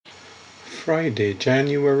Friday,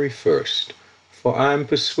 January 1st. For I am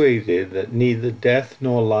persuaded that neither death,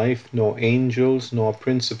 nor life, nor angels, nor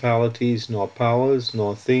principalities, nor powers,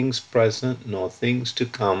 nor things present, nor things to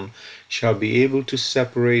come, shall be able to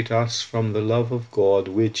separate us from the love of God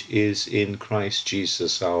which is in Christ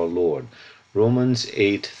Jesus our Lord. Romans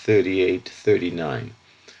 8:38-39.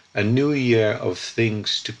 A new year of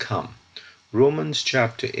things to come. Romans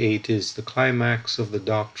chapter 8 is the climax of the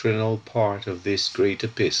doctrinal part of this great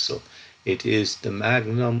epistle. It is the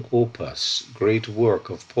magnum opus, great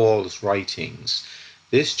work of Paul's writings.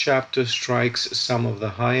 This chapter strikes some of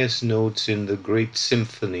the highest notes in the great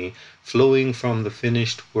symphony flowing from the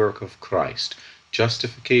finished work of Christ: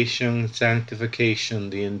 justification,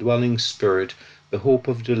 sanctification, the indwelling Spirit, the hope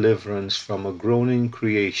of deliverance from a groaning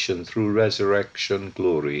creation through resurrection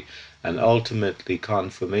glory, and ultimately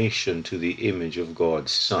conformation to the image of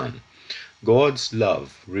God's Son. God's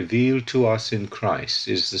love, revealed to us in Christ,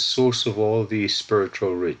 is the source of all these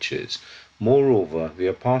spiritual riches. Moreover, the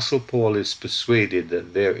Apostle Paul is persuaded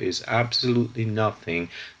that there is absolutely nothing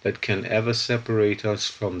that can ever separate us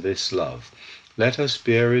from this love. Let us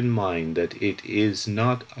bear in mind that it is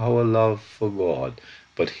not our love for God,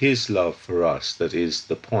 but his love for us that is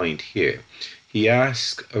the point here. He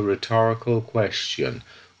asks a rhetorical question: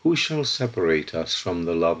 who shall separate us from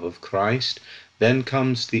the love of Christ? Then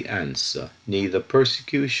comes the answer: neither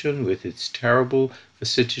persecution with its terrible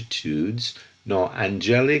vicissitudes, nor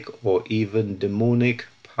angelic or even demonic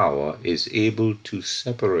power is able to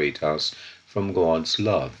separate us from God's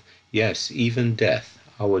love. Yes, even death,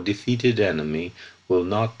 our defeated enemy, will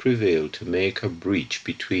not prevail to make a breach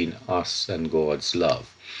between us and God's love.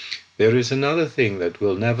 There is another thing that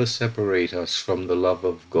will never separate us from the love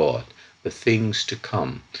of God: the things to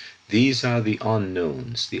come. These are the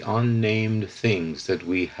unknowns, the unnamed things that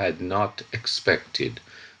we had not expected.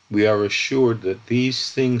 We are assured that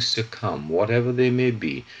these things to come, whatever they may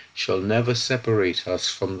be, shall never separate us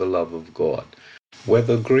from the love of God.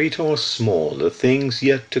 Whether great or small, the things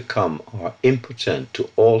yet to come are impotent to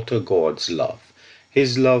alter God's love.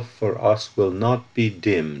 His love for us will not be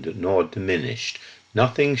dimmed nor diminished.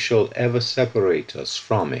 Nothing shall ever separate us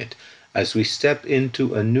from it. As we step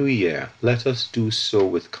into a new year, let us do so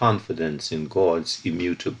with confidence in God's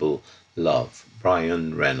immutable love.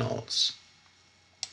 Brian Reynolds.